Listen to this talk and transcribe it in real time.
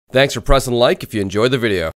Thanks for pressing like if you enjoyed the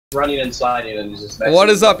video. Running and sliding and just What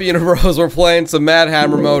is up, Unibros? We're playing some Mad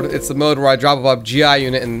Hammer mode. It's the mode where I drop a GI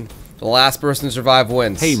unit and the last person to survive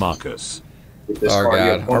wins. Hey, Marcus. Oh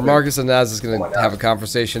god. Are Marcus and Naz is going to have a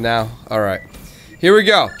conversation now? Alright. Here we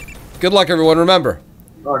go. Good luck, everyone. Remember,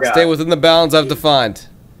 stay within the bounds I've defined.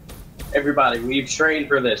 Everybody, we've trained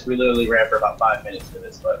for this. We literally ran for about 5 minutes for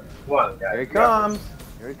this, but come on, guys. Here he comes.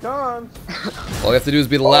 Here he comes. All you have to do is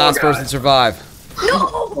be the last person to survive. No!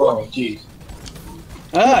 Oh, jeez.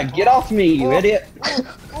 Ah, get off me, you idiot.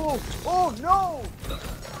 Oh, no!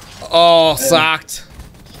 Oh, socked.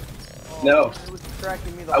 No.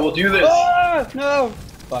 I will do this. Ah, no.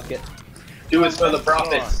 Fuck it. Do it for the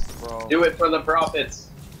profits. Do it for the profits.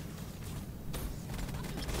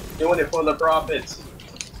 Doing it for the profits.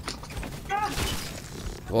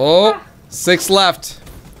 Oh, 6 left.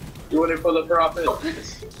 Doing it for the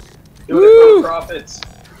profits. Doing Woo! it for the profits.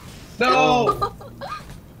 No!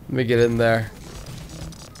 Let me get in there.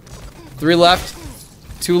 3 left.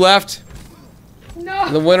 2 left. No.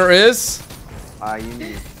 And the winner is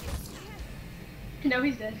Unique. No,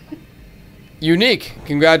 he's dead. Unique.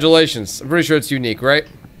 Congratulations. I'm pretty sure it's Unique, right?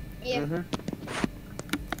 Yeah.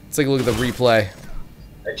 Let's take a look at the replay.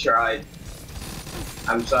 I tried.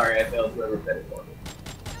 I'm sorry, I failed whoever fed it for me.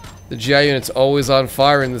 The GI unit's always on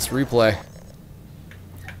fire in this replay.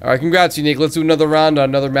 Alright, congrats, Unique. Let's do another round on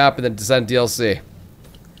another map and then Descent DLC.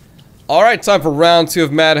 Alright, time for round 2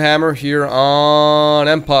 of Mad Hammer here on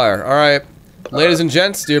Empire. Alright, ladies and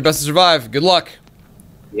gents, do your best to survive. Good luck.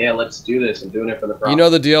 Yeah, let's do this. I'm doing it for the profits. You know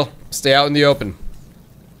the deal. Stay out in the open.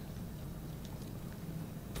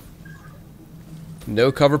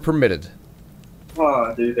 No cover permitted.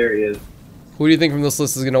 Oh, dude, there he is. Who do you think from this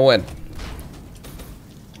list is going to win?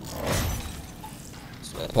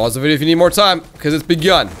 Pause the video if you need more time, because it's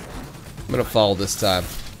begun. I'm going to follow this time.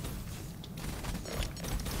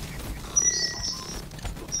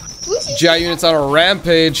 GI units on a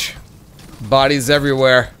rampage. Bodies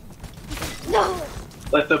everywhere. No.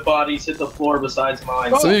 Let the bodies hit the floor besides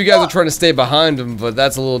mine. Some of you guys are trying to stay behind him, but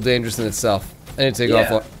that's a little dangerous in itself. I need to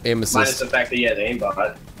take off aim assist. Minus the fact that he had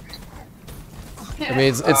aimbot. I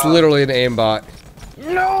mean, it's literally an aimbot.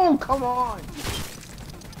 No, come on.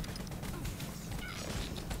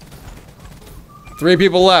 3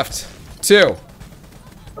 people left. 2.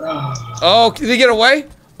 Oh, did he get away?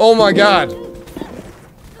 Oh my god.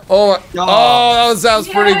 Oh my. Oh, that was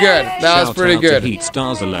pretty good. That was pretty good. Heat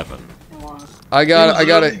Stars 11. I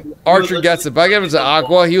got it. Archer gets it, but I gave it to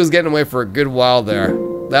Aqua. He was getting away for a good while there.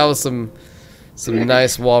 That was some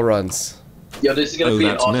nice wall runs. Yo, this is gonna be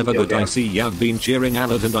that's an awesome never good. game. I see you've been cheering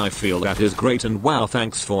Alad and I feel that is great, and wow,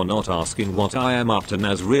 thanks for not asking what I am up to.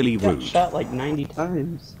 Naz really rude. Shot like 90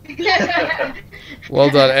 times.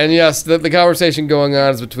 Well done. And yes, the conversation going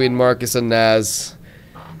on is between Marcus and Naz.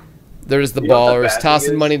 There's the ballers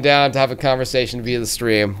tossing money down to have a conversation via the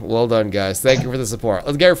stream. Well done, guys. Thank you for the support.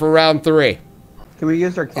 Let's get it for round 3. Can we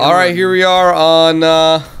use our camera? Alright, here we are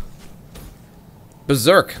on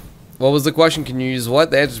Berserk. What was the question? Can you use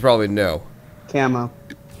what? The answer's probably no. Camo.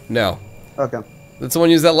 No. Okay. Did someone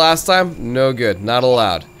use that last time? No good. Not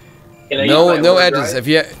allowed. Can I No, use my no overdrive? edges. If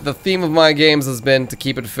you, the theme of my games has been to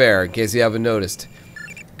keep it fair, in case you haven't noticed.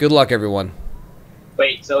 Good luck, everyone.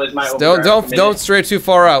 Wait, so is my overdrive Don't stray too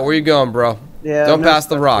far out. Where you going, bro? Yeah. Don't pass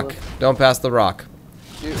the rock. Don't pass the rock.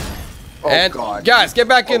 Dude. Oh, And God. guys, get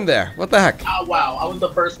back in there. What the heck? Oh, wow, I was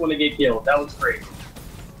the first one to get killed. That was great.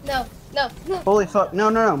 No. No. No. Holy fuck. No,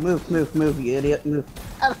 no, no. Move, you idiot. Move.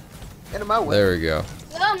 Get in my way. There we go.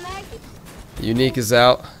 No, Maggie. Unique is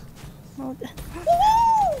out.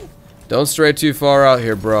 Don't stray too far out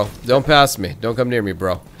here, bro. Don't pass me. Don't come near me,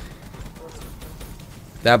 bro.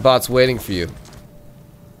 That bot's waiting for you.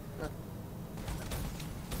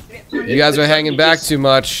 You guys are hanging back too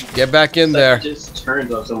much. Get back in there. It just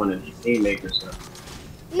turns on someone and haymaker stuff.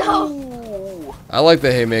 No. I like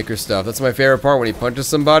the haymaker stuff. That's my favorite part when he punches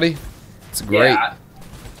somebody. It's great.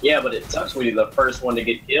 Yeah, but it sucks when you're the first one to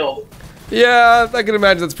get killed. Yeah, I can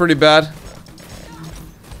imagine that's pretty bad.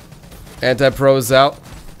 Anti-pro is out.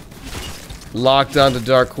 Locked onto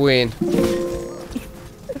Dark Queen.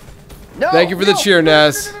 No, Thank you for the cheer,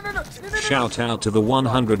 Naz. Shout out to the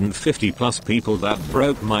 150 plus people that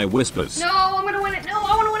broke my whispers. No, I'm gonna win it. No,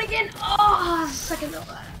 I wanna win again. Oh, second.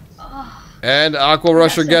 Oh. And Aqua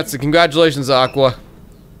Rusher gets it. Congratulations, Aqua.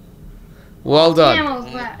 Well done.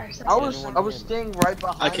 I was staying right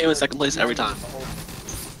behind. I came in second place every time.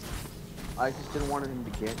 I just didn't want him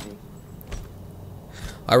to get me.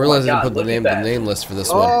 I realized I didn't God, put the look at that. name list for this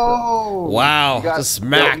Oh! one. Wow, You got- just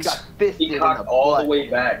smacked. yo, he got He fisted in cocked the all butt. the way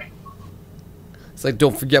back. It's like,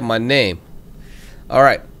 don't forget my name.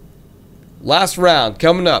 Alright. Last round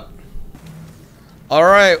coming up. All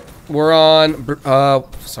right, we're on. We're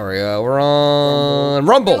on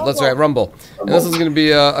Rumble. That's right, Rumble. And this is gonna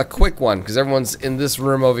be a quick one because everyone's in this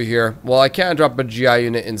room over here. Well, I can't drop a GI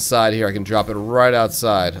unit inside here. I can drop it right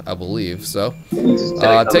outside, I believe. So,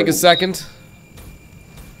 take a second.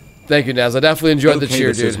 Thank you, Naz. I definitely enjoyed the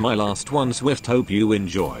cheer, dude. This is my last one, Swift. Hope you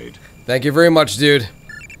enjoyed. Thank you very much, dude.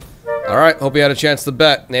 All right, hope you had a chance to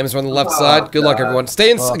bet. Names are on the left side. Good luck, everyone.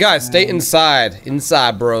 Stay inside, guys. Stay inside.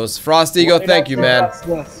 Inside, bros. Frost Ego, thank you, man.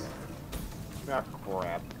 Ah,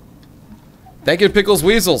 crap. Thank you to Pickles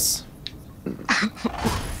Weasels.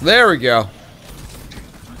 There we go.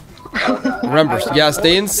 Remember, you gotta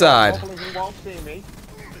stay inside. Hopefully he won't see me.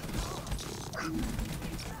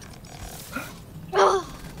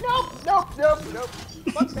 Nope.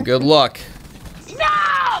 Good luck.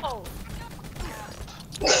 No!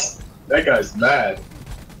 That guy's mad.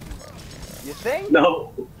 You think?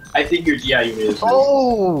 No, I think your GI unit is.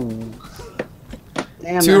 Oh!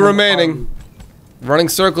 Damn, Two remaining. Running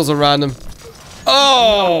circles around him.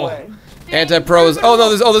 Oh! Anti-pro is. Oh no!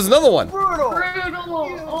 There's another one. Brutal.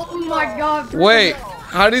 Oh my god. Wait,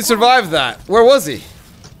 how did he survive that? Where was he?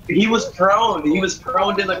 He was prone. He was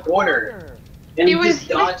prone in the corner. And He was just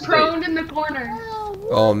dodged prone it. in the corner.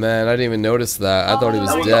 Oh man, I didn't even notice that. I thought he That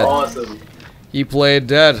was was dead. awesome. He played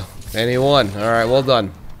dead, and he won. All right, well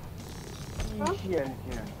done.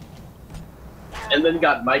 And then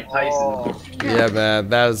got Mike Tyson. Yeah, man,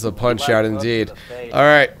 that is a punch out indeed. All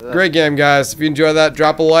right, great game, guys. If you enjoyed that,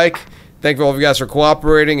 drop a like. Thank you all of you guys for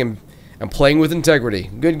cooperating and playing with integrity.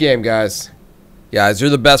 Good game, guys. Guys, you're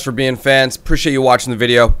the best for being fans. Appreciate you watching the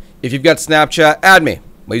video. If you've got Snapchat, add me.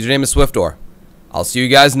 My username is Swiftor. I'll see you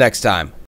guys next time.